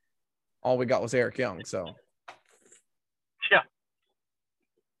 and all we got was Eric Young. So. Yeah.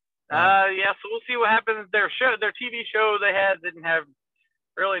 Yeah. So we'll see what happens. Their TV show they had didn't have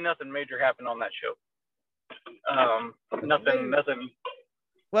really nothing major happen on that show. Nothing.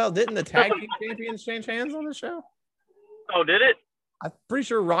 Well, didn't the tag team champions change hands on the show? Oh, did it? I'm pretty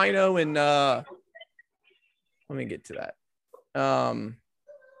sure Rhino and let me get to that. Let me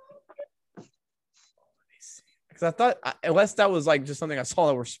see. Because I thought unless that was like just something I saw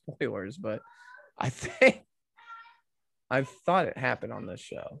that were spoilers, but I thought it happened on this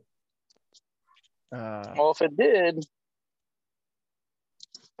show. Well, if it did,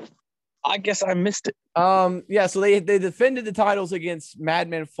 I guess I missed it. Yeah, so they defended the titles against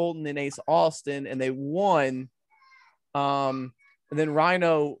Madman Fulton and Ace Austin, and they won. And then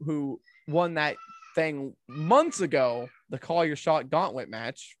Rhino, who won that thing months ago, the Call Your Shot Gauntlet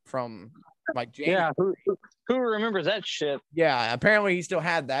match from like January. Yeah, who remembers that shit? Yeah, apparently he still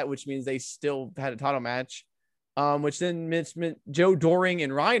had that, which means they still had a title match. Which then meant Joe Doring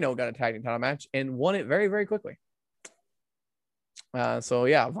and Rhino got a tag team title match and won it very, very quickly. So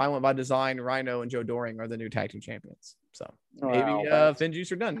yeah, Violent by Design, Rhino, and Joe Doring are the new tag team champions. So maybe Finn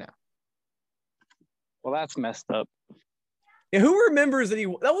Juice are done now. Well, that's messed up. Yeah, who remembers that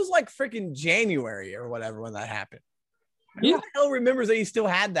that was like freaking January or whatever when that happened? Yeah. Who the hell remembers that he still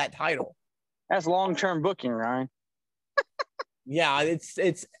had that title? That's long-term booking, Ryan. Yeah,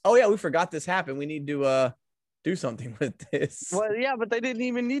 it's. Oh yeah, we forgot this happened. We need to do something with this. Well, yeah, but they didn't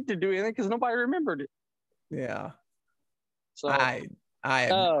even need to do anything because nobody remembered it. Yeah. So I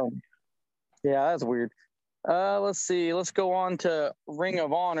yeah, that's weird. Let's see. Let's go on to Ring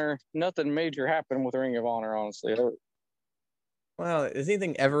of Honor. Nothing major happened with Ring of Honor, honestly. Well, has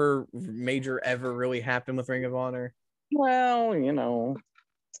anything ever major ever really happened with Ring of Honor? Well, you know.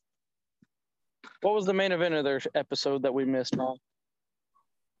 What was the main event of their episode that we missed, Ron?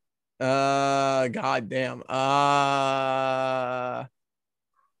 Goddamn.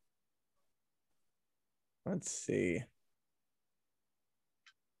 Let's see.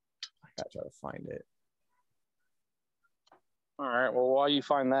 I gotta try to find it. All right. Well, while you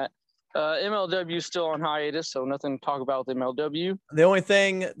find that, MLW is still on hiatus, so nothing to talk about with MLW. The only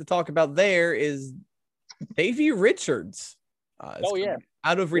thing to talk about there is Davey Richards.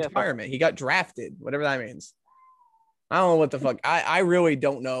 Out of retirement. He got drafted, whatever that means. I don't know what the fuck. I really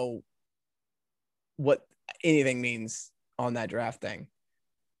don't know what anything means on that draft thing.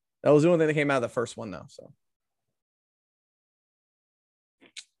 That was the only thing that came out of the first one, though. So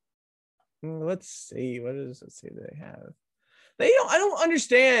let's see. What does it say they have? I don't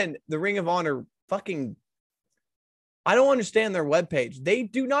understand the Ring of Honor fucking I don't understand their webpage. They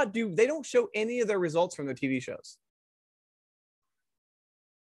don't show any of their results from their TV shows.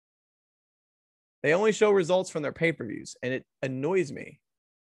 They only show results from their pay-per-views, and it annoys me.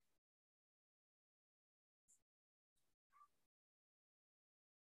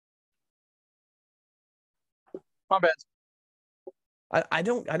 My bad. I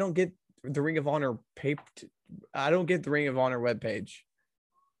don't get the Ring of Honor I don't get the Ring of Honor webpage.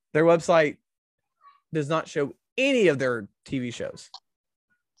 Their website does not show any of their TV shows.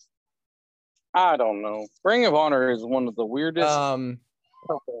 I don't know. Ring of Honor is one of the weirdest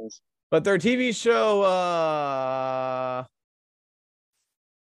companies. But their TV show,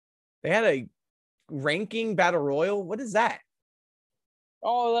 they had a ranking battle royal. What is that?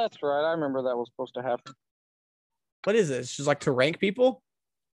 Oh, that's right. I remember that was supposed to happen. What is this? Just like to rank people?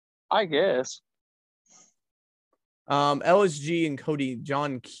 I guess. LSG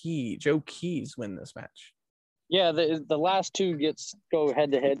and Joe Keys win this match. Yeah, the last two go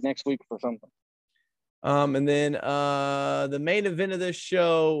head to head next week for something. And then the main event of this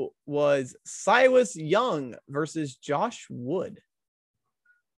show was Silas Young versus Josh Wood.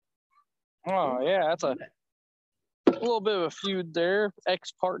 Oh yeah, that's a little bit of a feud there.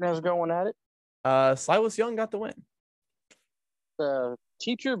 Ex-partners going at it. Silas Young got the win. The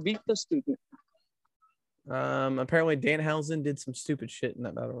teacher beat the student. Apparently Danhausen did some stupid shit in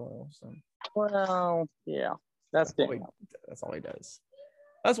that battle royal. So. Well, yeah, that's all he does.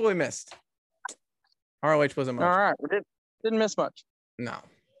 That's what we missed. ROH wasn't much. All right, we didn't miss much. No.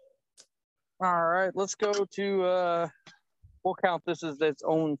 All right, let's go to. We'll count this as its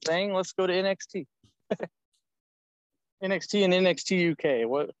own thing. Let's go to NXT. NXT and NXT UK.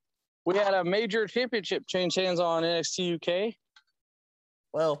 What we had a major championship change hands on NXT UK.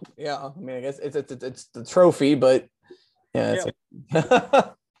 Well, yeah. I mean, I guess it's the trophy, but yeah.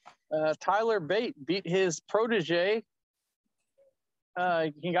 Tyler Bate beat his protege.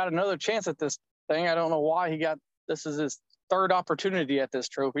 He got another chance at this thing. I don't know why this is his third opportunity at this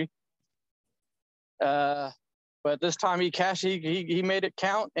trophy. But this time he cashed. He made it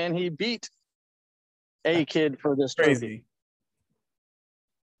count, and he beat A-Kid for this trophy. Crazy.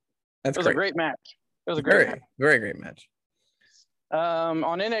 It was a great match. It was a great match. Very great match. On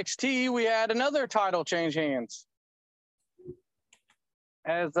NXT, we had another title change hands.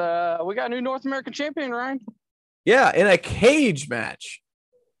 As we got a new North American champion, Ryan. Yeah, in a cage match.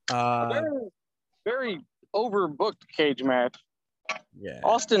 Very, very overbooked cage match. Yeah.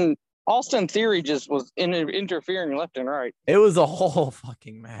 Austin Theory just was interfering left and right. It was a whole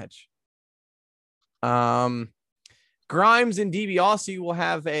fucking match. Grimes and DiBiase will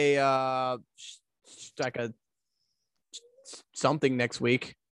have a something next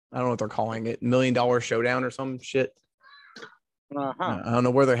week. I don't know what they're calling it, $1 Million Showdown or some shit. I don't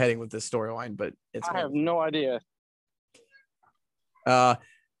know where they're heading with this storyline, but I have no idea.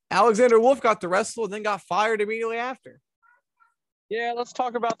 Alexander Wolf got to wrestle and then got fired immediately after. Yeah, let's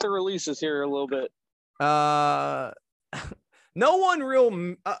talk about the releases here a little bit. No one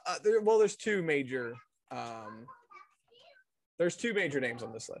real. There's two major. There's two major names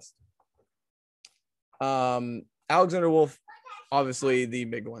on this list. Alexander Wolf, obviously the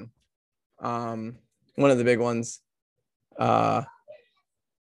big one. One of the big ones.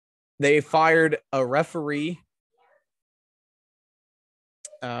 They fired a referee.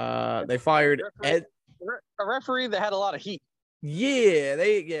 They fired a referee that had a lot of heat.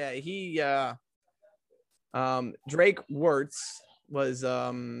 Drake Wirtz was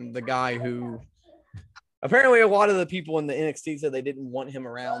the guy who apparently a lot of the people in the NXT said they didn't want him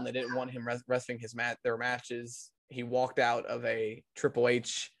around. They didn't want him wrestling their matches. He walked out of a Triple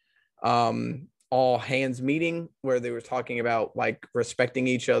H all hands meeting where they were talking about like respecting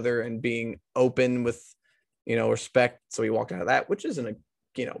each other and being open with, respect. So he walked out of that, which isn't a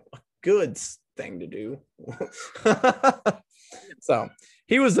good thing to do. So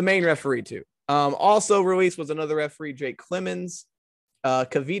he was the main referee too. Also released was another referee, Jake Clemens,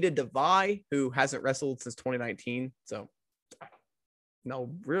 Kavita Devai, who hasn't wrestled since 2019. So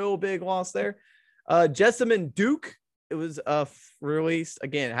no real big loss there. Jessamine Duke, it was released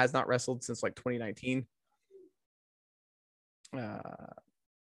again. It has not wrestled since like 2019.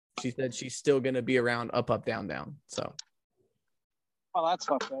 She said she's still going to be around up, up, down, down. So. Oh, that's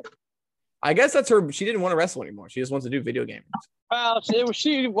fucked up. I guess that's her. She didn't want to wrestle anymore. She just wants to do video games. Well,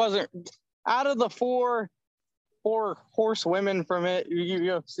 she wasn't out of the four horsewomen from it,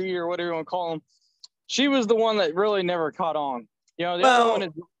 UFC or whatever you want to call them. She was the one that really never caught on. The other one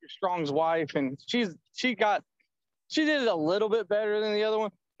is Strong's wife, and she did it a little bit better than the other one.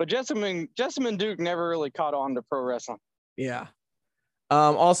 But Jessamine Duke never really caught on to pro wrestling. Yeah.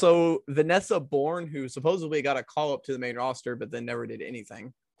 Also, Vanessa Bourne, who supposedly got a call up to the main roster, but then never did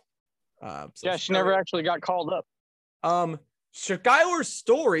anything. She never actually got called up. Skylar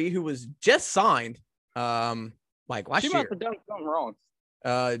Story, who was just signed, like last year. She must have done something wrong.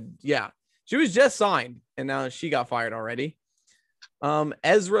 Yeah, she was just signed, and now she got fired already.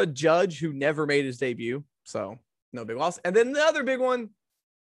 Ezra Judge, who never made his debut, so no big loss. And then the other big one,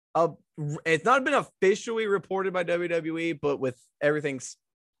 it's not been officially reported by WWE, but with everything's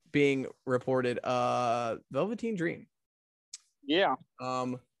being reported, Velveteen Dream. Yeah.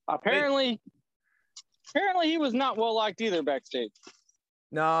 Apparently he was not well liked either backstage.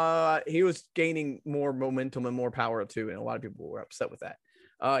 No, he was gaining more momentum and more power too, and a lot of people were upset with that.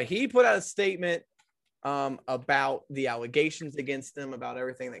 He put out a statement about the allegations against him, about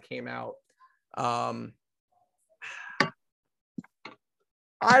everything that came out.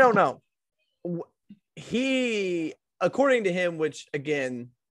 I don't know. He, according to him, which again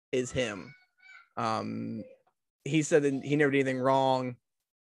is him, he said that he never did anything wrong,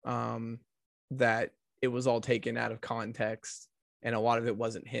 that it was all taken out of context, and a lot of it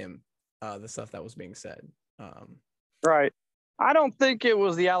wasn't him, the stuff that was being said. Right. I don't think it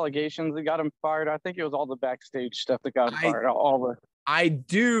was the allegations that got him fired. I think it was all the backstage stuff that got him fired. I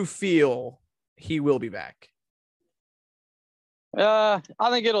do feel he will be back. I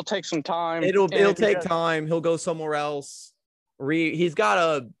think it'll take some time. It'll take time. He'll go somewhere else. He's got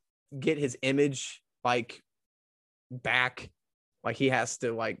to get his image like back. Like he has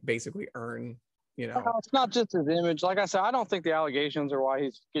to like basically earn, It's not just his image. Like I said, I don't think the allegations are why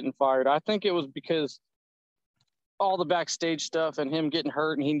he's getting fired. I think it was because all the backstage stuff and him getting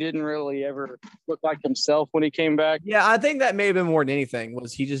hurt, and he didn't really ever look like himself when he came back. Yeah, I think that may have been more than anything,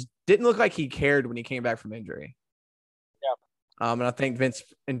 was he just didn't look like he cared when he came back from injury. Yeah. And I think Vince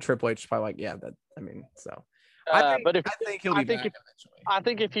and Triple H probably like, yeah, so. I think he'll be back eventually. I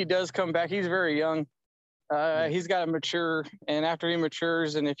think if he does come back, he's very young. He's got to mature, and after he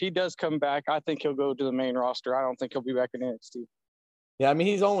matures, and if he does come back, I think he'll go to the main roster. I don't think he'll be back in NXT. Yeah, I mean,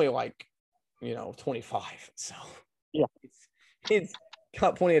 he's only like, 25, so yeah, he's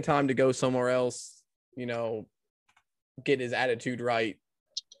got plenty of time to go somewhere else, get his attitude right,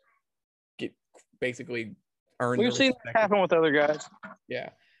 basically earn. We've seen that happen with other guys.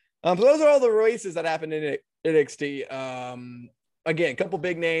 Yeah. So those are all the releases that happened in NXT. Again, a couple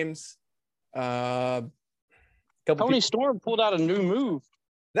big names. Tony Storm pulled out a new move.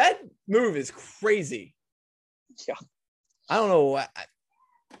 That move is crazy. Yeah. I don't know.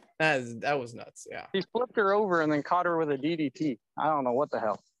 That was nuts. Yeah. He flipped her over and then caught her with a DDT. I don't know what the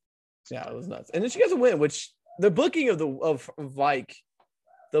hell. Yeah, it was nuts. And then she gets a win, which the booking of the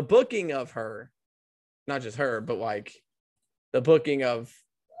booking of her, not just her, but like the booking of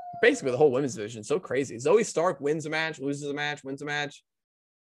basically the whole women's division, so crazy. Zoe Stark wins a match, loses a match, wins a match.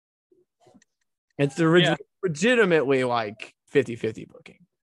 It's legitimately like 50-50 booking.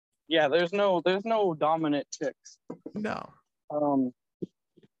 Yeah, there's no dominant chicks. No.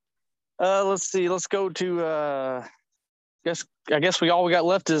 Let's see. Let's go to I guess we got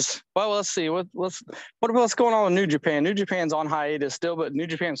left is, well, let's see. What's going on with New Japan? New Japan's on hiatus still, but New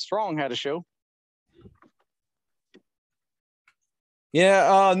Japan Strong had a show.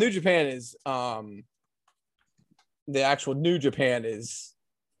 Yeah, New Japan is the actual New Japan is,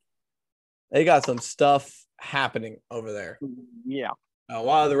 they got some stuff happening over there. Yeah. A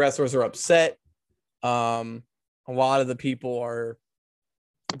lot of the wrestlers are upset. A lot of the people are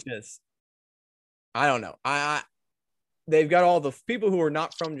just, I don't know. They've got all the people who are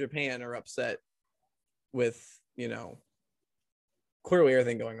not from Japan are upset with, clearly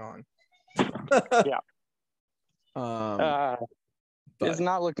everything going on. Yeah. It's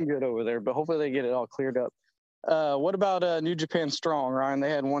not looking good over there, but hopefully they get it all cleared up. What about New Japan Strong, Ryan? They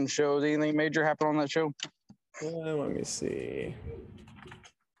had one show. Did anything major happen on that show? Let me see.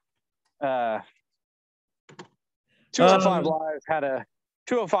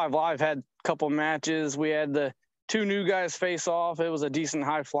 205 Live had a couple matches. We had the two new guys face off. It was a decent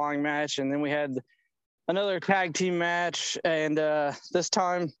high flying match, and then we had another tag team match, and this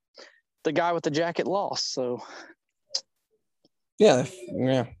time the guy with the jacket lost. So yeah,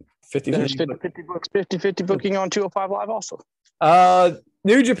 50-50 booking on 205 Live also.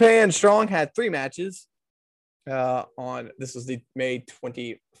 New Japan Strong had 3 matches. This was the May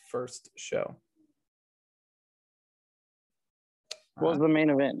 21st show. What was the main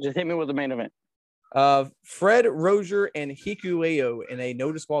event? Just hit me with the main event. Fred Rozier and Hikuleo in a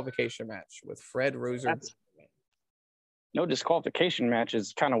no disqualification match with Fred Rozier. No disqualification match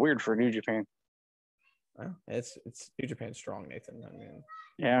is kind of weird for New Japan. Well, it's New Japan Strong, Nathan. I mean,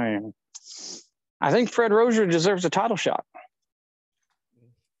 yeah. I think Fred Rozier deserves a title shot.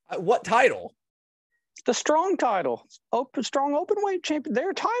 What title? The strong title. Strong openweight champion.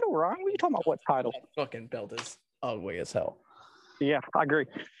 Their title, Ryan. What are you talking about? What title? That fucking belt is ugly as hell. Yeah, I agree.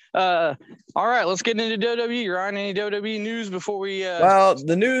 All right, let's get into WWE. Ryan, any WWE news before we Well,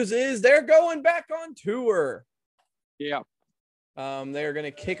 the news is they're going back on tour. Yeah. They're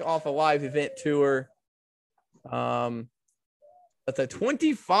gonna kick off a live event tour. It's a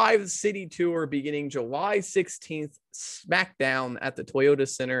 25 city tour beginning July 16th, SmackDown at the Toyota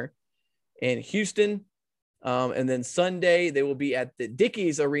Center in Houston. And then Sunday, they will be at the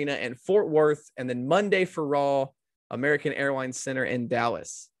Dickies Arena in Fort Worth. And then Monday for Raw, American Airlines Center in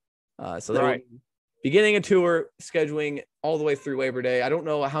Dallas. So they're beginning a tour, scheduling all the way through Labor Day. I don't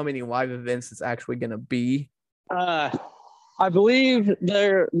know how many live events it's actually going to be. I believe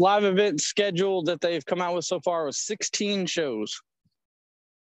their live event schedule that they've come out with so far was 16 shows.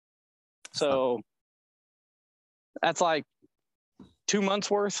 So that's like 2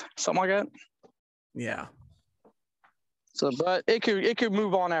 months worth, something like that. Yeah. So, but it could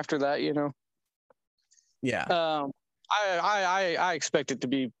move on after that, you know. Yeah. I expect it to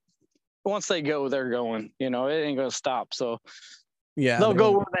be, once they go, they're going. You know, it ain't gonna stop. So yeah, they'll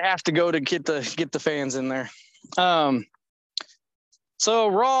go where they have to go to get the fans in there. So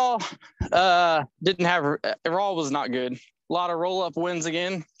Raw Raw was not good. A lot of roll-up wins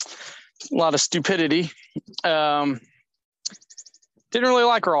again. A lot of stupidity. Didn't really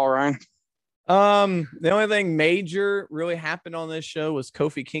like Raw, Ryan. The only thing major really happened on this show was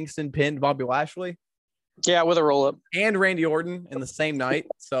Kofi Kingston pinned Bobby Lashley. Yeah, with a roll-up. And Randy Orton in the same night.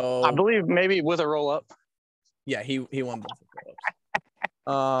 So I believe maybe with a roll-up. Yeah, he won both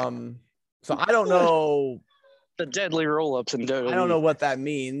roll-ups. So I don't know. The deadly roll-ups in WWE. I don't know what that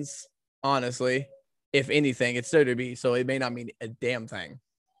means, honestly. If anything, it's WWE, so it may not mean a damn thing.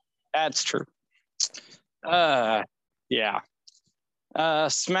 That's true. Yeah.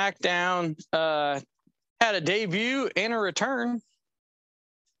 SmackDown had a debut and a return.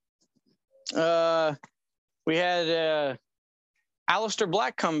 We had Aleister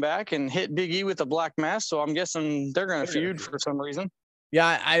Black come back and hit Big E with a black mask, so I'm guessing they're going to feud for some reason.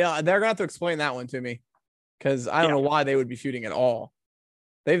 Yeah, they're going to have to explain that one to me, because I don't know why they would be feuding at all.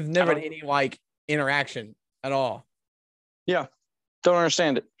 They've never had any interaction at all. Yeah, don't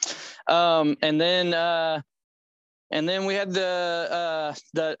understand it. And then we had a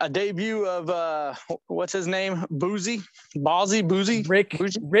debut of what's his name? Boozy? Rick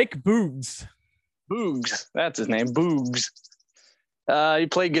Boogs. Boogs. That's his name. Boogs. He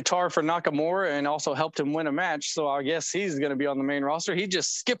played guitar for Nakamura and also helped him win a match. So I guess he's going to be on the main roster. He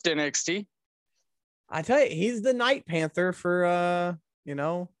just skipped NXT. I tell you, he's the Night Panther for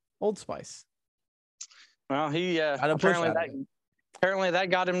Old Spice. Well, he apparently that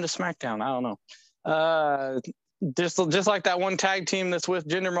got him to SmackDown. I don't know. Just like that one tag team that's with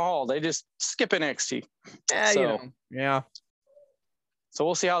Jinder Mahal, they just skip NXT. Yeah. So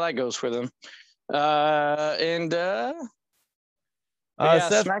we'll see how that goes for them. Seth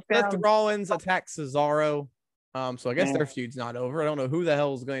Rollins attacks Cesaro. So I guess their feud's not over. I don't know who the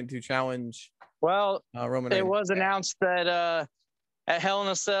hell is going to challenge. Well, Roman Reigns. It was announced that at Hell in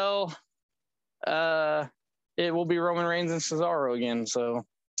a Cell, it will be Roman Reigns and Cesaro again. So,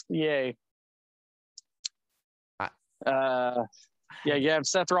 yay. You have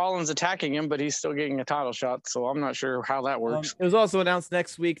Seth Rollins attacking him, but he's still getting a title shot. So I'm not sure how that works. It was also announced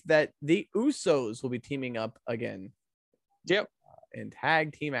next week that the Usos will be teaming up again. Yep. In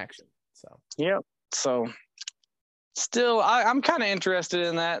tag team action. So. Yep. So. Still, I'm kind of interested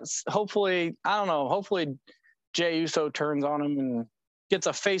in that. Hopefully, I don't know. Hopefully, Jey Uso turns on him and gets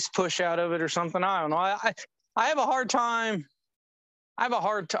a face push out of it or something. I don't know. I have a hard time.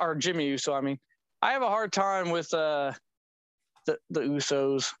 Or Jimmy Uso. I mean, I have a hard time with the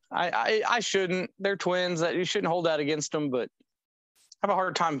Usos. I shouldn't. They're twins. That you shouldn't hold that against them. But I have a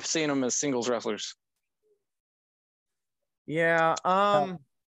hard time seeing them as singles wrestlers. Yeah.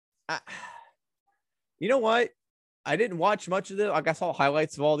 You know what? I didn't watch much of it. Like, I saw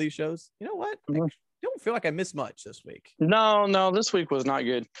highlights of all these shows. You know what? I don't feel like I missed much this week. No, this week was not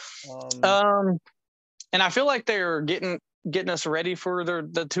good. And I feel like they were getting us ready for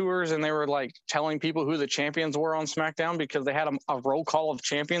the tours, and they were like telling people who the champions were on SmackDown because they had a roll call of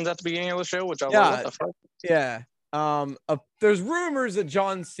champions at the beginning of the show, which I was like, what the fuck? Yeah. There's rumors that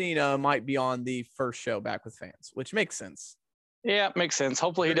John Cena might be on the first show back with fans, which makes sense. Yeah, it makes sense.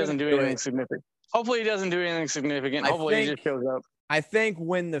 Hopefully he doesn't do anything significant. Hopefully he just shows up. I think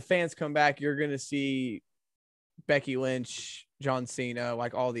when the fans come back, you're going to see Becky Lynch, John Cena,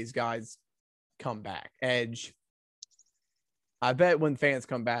 like all these guys come back. Edge. I bet when fans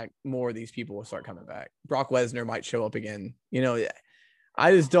come back, more of these people will start coming back. Brock Lesnar might show up again.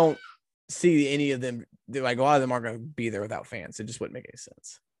 I just don't see any of them. Like a lot of them aren't going to be there without fans. It just wouldn't make any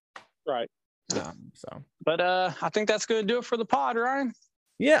sense. Right. But I think that's going to do it for the pod, Ryan.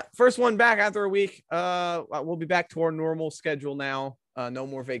 Yeah, first one back after a week. We'll be back to our normal schedule now. No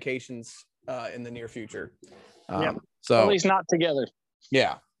more vacations in the near future. So at least not together.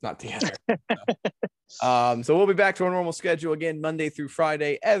 Yeah, not together. So we'll be back to our normal schedule again, Monday through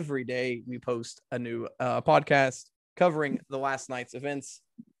Friday. Every day we post a new podcast covering the last night's events.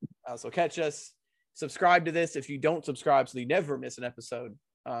 So catch us. Subscribe to this if you don't subscribe, so you never miss an episode.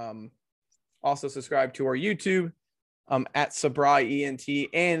 Also subscribe to our YouTube at Sabri ENT,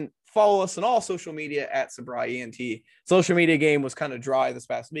 and follow us on all social media at Sabri ENT. Social media game was kind of dry this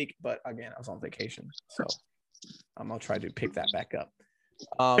past week, but again, I was on vacation, so I'll try to pick that back up.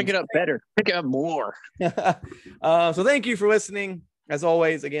 Pick it up better. Pick it up more. So thank you for listening. As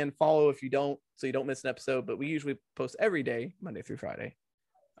always, again, follow if you don't, so you don't miss an episode. But we usually post every day, Monday through Friday.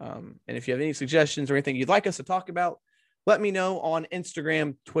 And if you have any suggestions or anything you'd like us to talk about, let me know on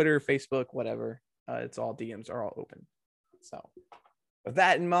Instagram, Twitter, Facebook, whatever. It's all DMs are all open. So with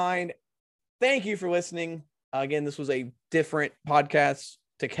that in mind, thank you for listening. Again, this was a different podcast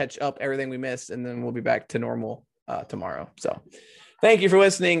to catch up everything we missed, and then we'll be back to normal tomorrow. So thank you for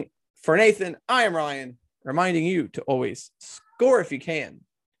listening. For Nathan, I am Ryan, reminding you to always score if you can,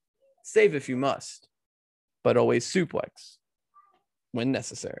 save if you must, but always suplex when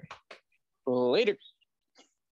necessary. Later.